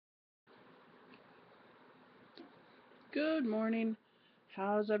Good morning.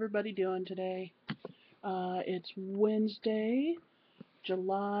 How's everybody doing today? It's Wednesday,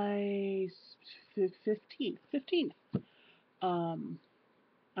 July 15th. 15th. Um,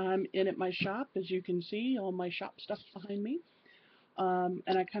 I'm in at my shop, as you can see, all my shop stuff behind me. And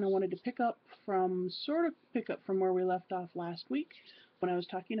I kind of wanted to pick up from where we left off last week when I was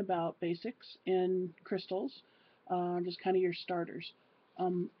talking about basics in crystals, just kind of your starters.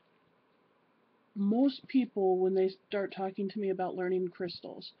 Um, Most people, when they start talking to me about learning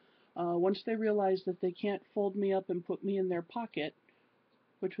crystals, once they realize that they can't fold me up and put me in their pocket,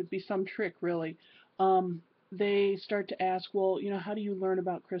 which would be some trick really, they start to ask, well, how do you learn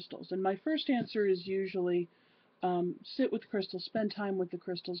about crystals? And my first answer is usually sit with crystals, spend time with the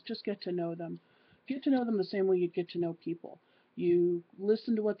crystals, just get to know them. Get to know them the same way you get to know people. You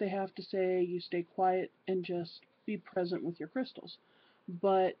listen to what they have to say, you stay quiet, and just be present with your crystals.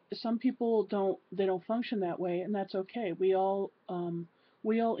 But some people don't function that way, and that's okay. We all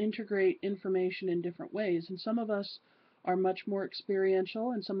integrate information in different ways, and some of us are much more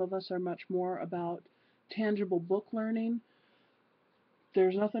experiential, and some of us are much more about tangible book learning.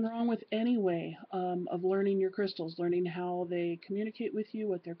 There's nothing wrong with any way of learning your crystals, learning how they communicate with you,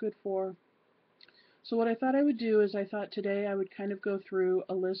 what they're good for. So what I thought I would do is I thought today I would kind of go through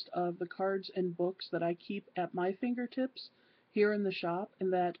a list of the cards and books that I keep at my fingertips here in the shop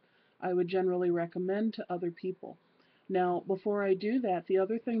and that I would generally recommend to other people. Now, before I do that, the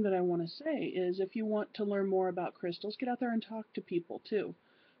other thing that I want to say is if you want to learn more about crystals, get out there and talk to people too,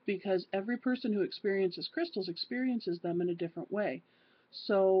 because every person who experiences crystals experiences them in a different way.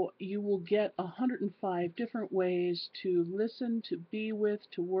 So you will get 105 different ways to listen, to be with,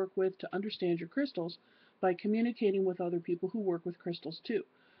 to work with, to understand your crystals by communicating with other people who work with crystals too.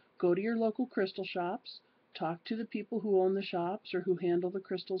 Go to your local crystal shops, talk to the people who own the shops or who handle the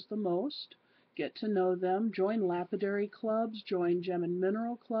crystals the most, get to know them, join lapidary clubs, join gem and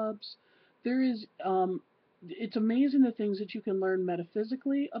mineral clubs. There is it's amazing the things that you can learn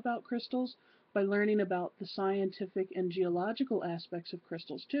metaphysically about crystals by learning about the scientific and geological aspects of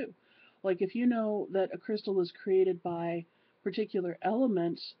crystals too. Like if you know that a crystal is created by particular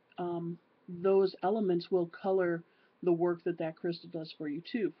elements, those elements will color the work that that crystal does for you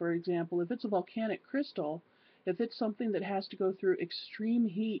too. For example, if it's a volcanic crystal, if it's something that has to go through extreme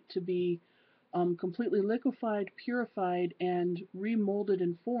heat to be completely liquefied, purified, and remolded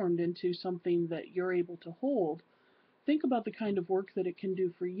and formed into something that you're able to hold, think about the kind of work that it can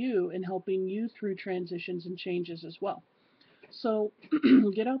do for you in helping you through transitions and changes as well. So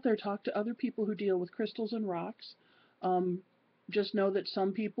get out there, talk to other people who deal with crystals and rocks. Um, just know that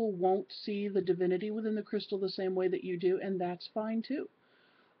some people won't see the divinity within the crystal the same way that you do, and that's fine too.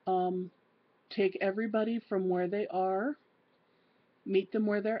 Um, Take everybody from where they are, meet them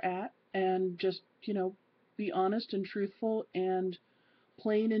where they're at, and just, be honest and truthful and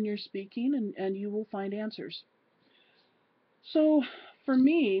plain in your speaking, and you will find answers. So, for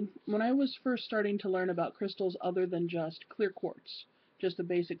me, when I was first starting to learn about crystals other than just clear quartz, just the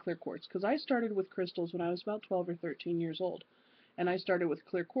basic clear quartz, because I started with crystals when I was about 12 or 13 years old, and I started with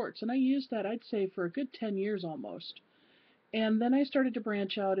clear quartz, and I used that, I'd say, for a good 10 years almost. And then I started to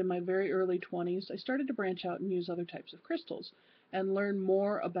branch out in my very early 20s. I started to branch out and use other types of crystals and learn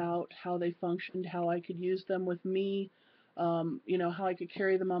more about how they functioned, how I could use them with me, how I could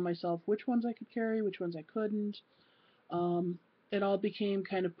carry them on myself, which ones I could carry, which ones I couldn't. Um, it all became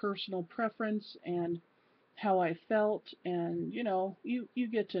kind of personal preference and how I felt, and you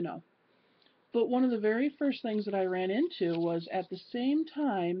get to know. But one of the very first things that I ran into was at the same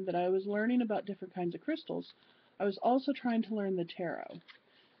time that I was learning about different kinds of crystals, I was also trying to learn the tarot.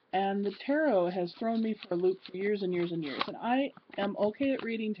 And the tarot has thrown me for a loop for years and years and years. And I am okay at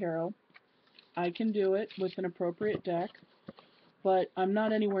reading tarot. I can do it with an appropriate deck, but I'm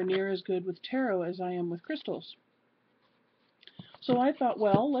not anywhere near as good with tarot as I am with crystals. So I thought,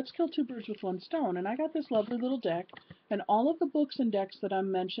 well, let's kill two birds with one stone. And I got this lovely little deck, and all of the books and decks that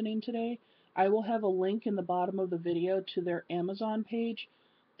I'm mentioning today, I will have a link in the bottom of the video to their Amazon page.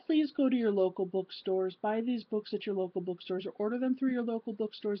 Please go to your local bookstores, buy these books at your local bookstores, or order them through your local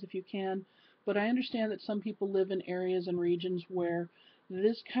bookstores if you can. But I understand that some people live in areas and regions where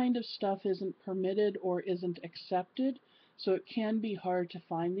this kind of stuff isn't permitted or isn't accepted, so it can be hard to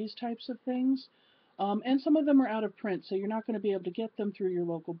find these types of things. And some of them are out of print, so you're not going to be able to get them through your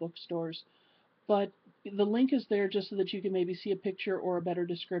local bookstores. But the link is there just so that you can maybe see a picture or a better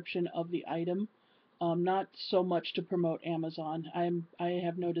description of the item. Not so much to promote Amazon. I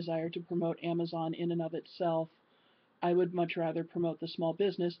have no desire to promote Amazon in and of itself. I would much rather promote the small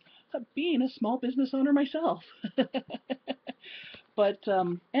business, being a small business owner myself. But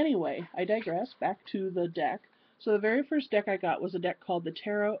anyway, I digress. Back to the deck. So the very first deck I got was a deck called the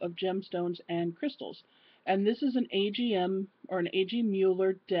Tarot of Gemstones and Crystals. And this is an AGM or an AG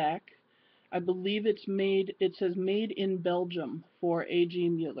Mueller deck. I believe it says made in Belgium for AG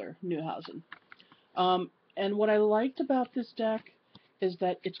Mueller, Neuhausen. And what I liked about this deck is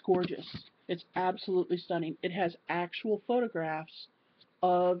that it's gorgeous. It's absolutely stunning. It has actual photographs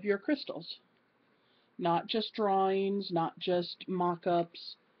of your crystals. Not just drawings, not just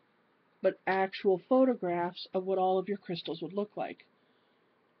mock-ups, but actual photographs of what all of your crystals would look like.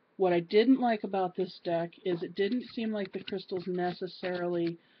 What I didn't like about this deck is it didn't seem like the crystals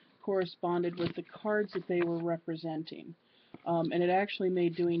necessarily corresponded with the cards that they were representing. And it actually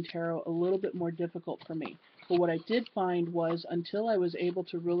made doing tarot a little bit more difficult for me. But what I did find was until I was able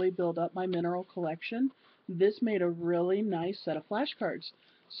to really build up my mineral collection, this made a really nice set of flashcards.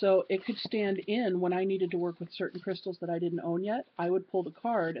 So it could stand in when I needed to work with certain crystals that I didn't own yet. I would pull the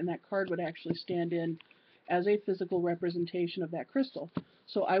card, and that card would actually stand in as a physical representation of that crystal.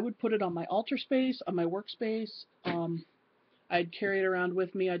 So I would put it on my altar space, on my workspace. I'd carry it around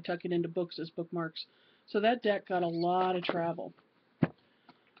with me. I'd tuck it into books as bookmarks. So that deck got a lot of travel.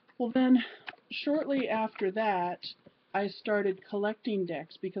 Well then, shortly after that, I started collecting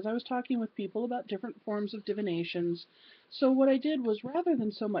decks because I was talking with people about different forms of divinations. So what I did was, rather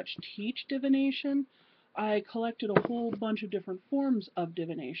than so much teach divination, I collected a whole bunch of different forms of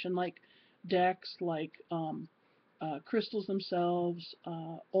divination, like decks, like crystals themselves,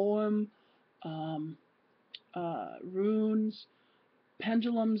 Ogham, runes,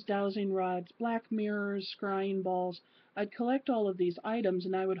 pendulums, dowsing rods, black mirrors, scrying balls. I'd collect all of these items,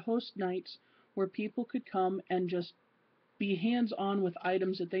 and I would host nights where people could come and just be hands-on with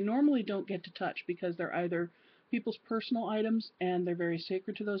items that they normally don't get to touch because they're either people's personal items and they're very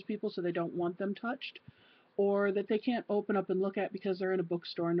sacred to those people, so they don't want them touched, or that they can't open up and look at because they're in a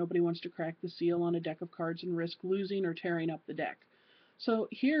bookstore and nobody wants to crack the seal on a deck of cards and risk losing or tearing up the deck. So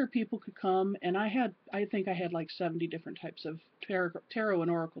here people could come, and I think I had like 70 different types of tarot and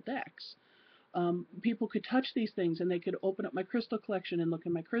oracle decks. People could touch these things, and they could open up my crystal collection and look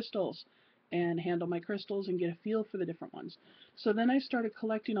at my crystals and handle my crystals and get a feel for the different ones. So then I started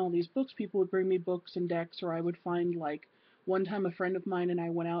collecting all these books. People would bring me books and decks, or I would find, like, one time a friend of mine and I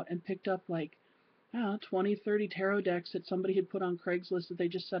went out and picked up like 20, 30 tarot decks that somebody had put on Craigslist that they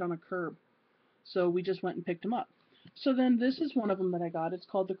just set on a curb. So we just went and picked them up. So then this is one of them that I got. It's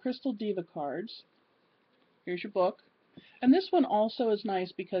called the Crystal Diva Cards. Here's your book. And this one also is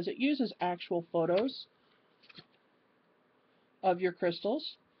nice because it uses actual photos of your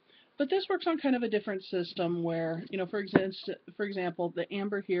crystals. But this works on kind of a different system where, you know, for example, the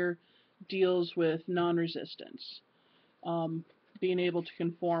amber here deals with non-resistance, being able to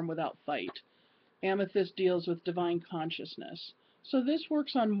conform without fight. Amethyst deals with divine consciousness. So this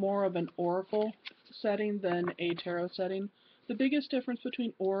works on more of an oracle setting than a tarot setting. The biggest difference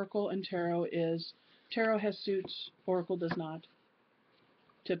between oracle and tarot is tarot has suits, oracle does not,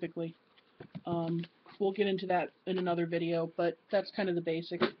 typically. We'll get into that in another video, but that's kind of the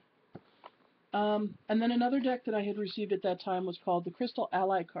basic. And then another deck that I had received at that time was called the Crystal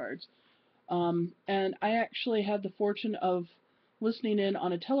Ally Cards. And I actually had the fortune of listening in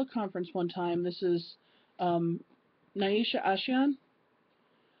on a teleconference one time. This is Naisha Ashian,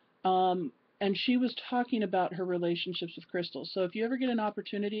 and she was talking about her relationships with crystals. So if you ever get an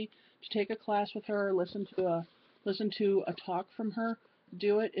opportunity to take a class with her or listen to a talk from her,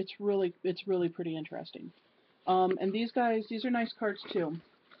 do it. It's really pretty interesting. And these are nice cards too.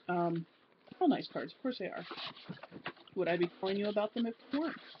 All nice cards, of course they are. Would I be telling you about them if they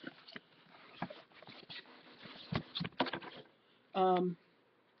weren't?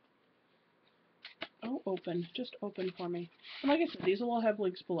 Oh, open. Just open for me. And like I said, these will all have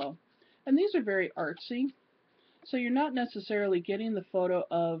links below. And these are very artsy. So you're not necessarily getting the photo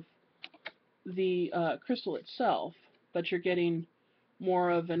of the crystal itself, but you're getting more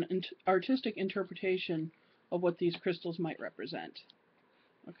of an artistic interpretation of what these crystals might represent.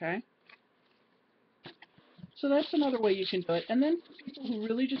 Okay? So that's another way you can do it. And then for people who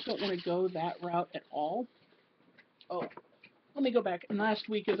really just don't want to go that route at all, oh, let me go back. And last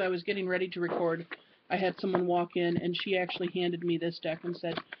week as I was getting ready to record, I had someone walk in and she actually handed me this deck and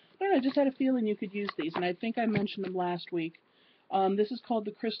said, I don't know, I just had a feeling you could use these. And I think I mentioned them last week. This is called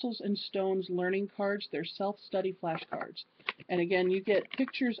the Crystals and Stones Learning Cards. They're self-study flashcards. And again, you get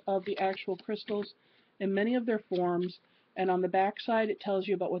pictures of the actual crystals in many of their forms. And on the back side, it tells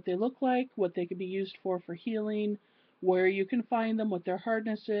you about what they look like, what they could be used for healing, where you can find them, what their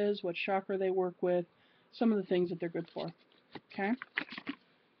hardness is, what chakra they work with, some of the things that they're good for. Okay?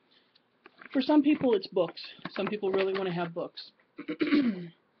 For some people, it's books. Some people really want to have books.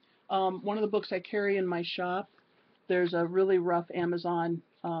 One of the books I carry in my shop there's a really rough Amazon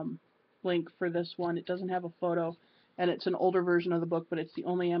link for this one. It doesn't have a photo, and it's an older version of the book, but it's the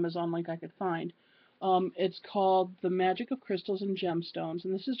only Amazon link I could find. It's called The Magic of Crystals and Gemstones,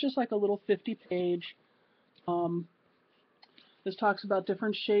 and this is just like a little 50-page. This talks about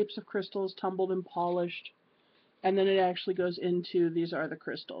different shapes of crystals, tumbled and polished, and then it actually goes into these are the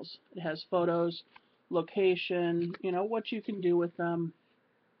crystals. It has photos, location, you know, what you can do with them.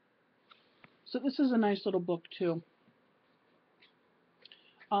 So this is a nice little book too.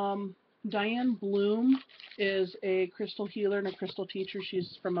 Diane Bloom is a crystal healer and a crystal teacher.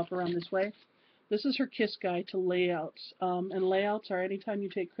 She's from up around this way. This is her KISS guide to layouts. And layouts are anytime you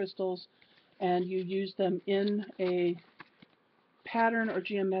take crystals and you use them in a pattern or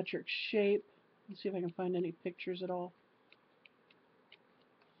geometric shape. Let's see if I can find any pictures at all.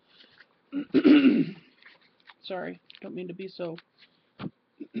 Sorry, don't mean to be so.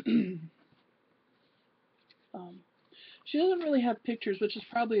 She doesn't really have pictures, which is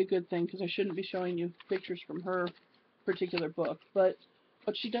probably a good thing because I shouldn't be showing you pictures from her particular book. But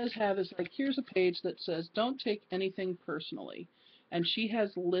what she does have is like, here's a page that says, don't take anything personally. And she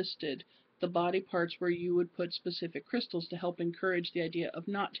has listed the body parts where you would put specific crystals to help encourage the idea of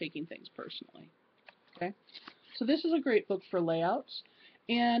not taking things personally. Okay, so this is a great book for layouts.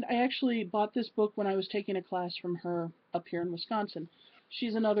 And I actually bought this book when I was taking a class from her up here in Wisconsin.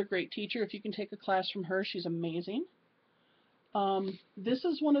 She's another great teacher. If you can take a class from her, she's amazing. This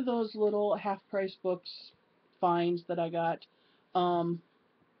is one of those little half-price books finds that I got. And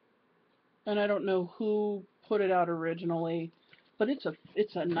I don't know who put it out originally, but it's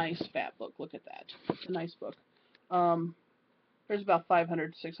a nice fat book. Look at that. It's a nice book. There's about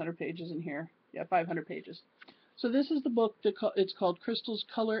 500, 600 pages in here. Yeah, 500 pages. So this is the book. It's called Crystals,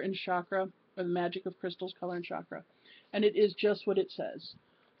 Color, and Chakra, or The Magic of Crystals, Color, and Chakra. And it is just what it says.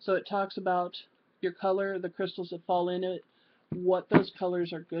 So it talks about your color, the crystals that fall in it, what those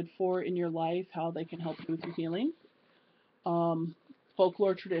colors are good for in your life, how they can help you with your healing,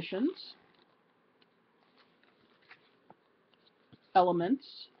 folklore traditions, elements.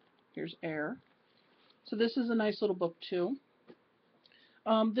 Here's air. So this is a nice little book too.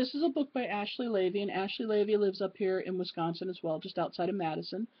 This is a book by Ashley Levy, and Ashley Levy lives up here in Wisconsin as well, just outside of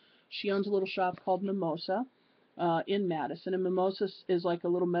Madison. She owns a little shop called Mimosa in Madison, and Mimosa is like a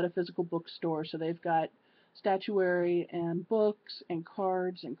little metaphysical bookstore, so they've got statuary and books and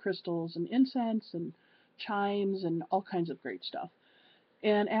cards and crystals and incense and chimes and all kinds of great stuff.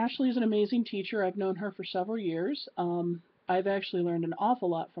 And Ashley is an amazing teacher. I've known her for several years. I've actually learned an awful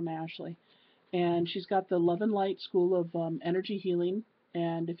lot from Ashley. And she's got the Love and Light School of Energy Healing.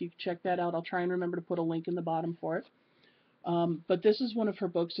 And if you check that out, I'll try and remember to put a link in the bottom for it. But this is one of her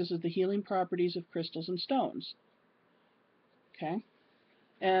books. This is The Healing Properties of Crystals and Stones. Okay.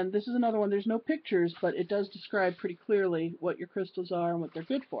 And this is another one. There's no pictures, but it does describe pretty clearly what your crystals are and what they're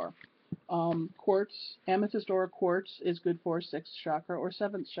good for. Quartz, amethyst aura quartz is good for 6th chakra or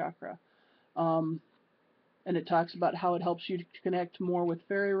 7th chakra. And it talks about how it helps you to connect more with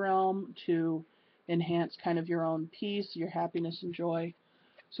fairy realm, to enhance kind of your own peace, your happiness and joy.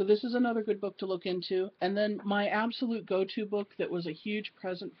 So this is another good book to look into. And then my absolute go-to book that was a huge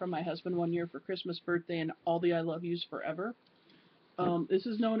present from my husband one year for Christmas, birthday, and all the I love yous forever. This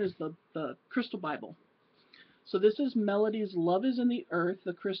is known as the Crystal Bible. So this is Melody's Love is in the Earth,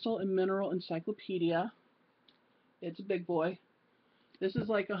 the Crystal and Mineral Encyclopedia. It's a big boy. This is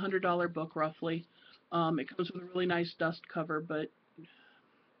like a $100 book roughly. It comes with a really nice dust cover, but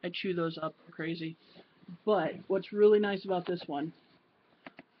I chew those up crazy. But what's really nice about this one,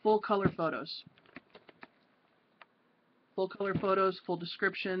 full color photos. Full color photos, full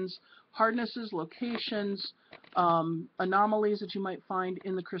descriptions, hardnesses, locations, anomalies that you might find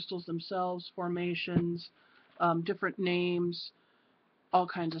in the crystals themselves, formations, different names, all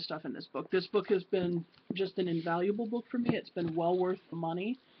kinds of stuff in this book. This book has been just an invaluable book for me. It's been well worth the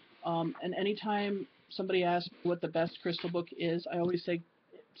money. And anytime somebody asks me what the best crystal book is, I always say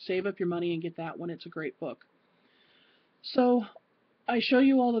save up your money and get that one. It's a great book. So I show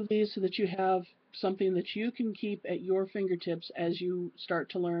you all of these so that you have something that you can keep at your fingertips as you start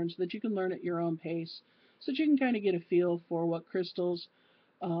to learn, so that you can learn at your own pace, so that you can kind of get a feel for what crystals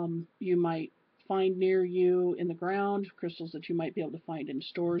you might find near you in the ground, crystals that you might be able to find in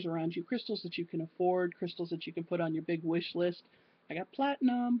stores around you, crystals that you can afford, crystals that you can put on your big wish list. I got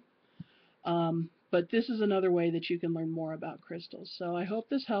platinum. But this is another way that you can learn more about crystals. So I hope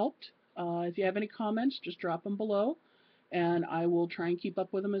this helped. If you have any comments, just drop them below, and I will try and keep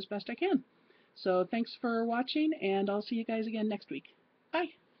up with them as best I can. So thanks for watching, and I'll see you guys again next week.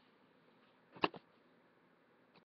 Bye.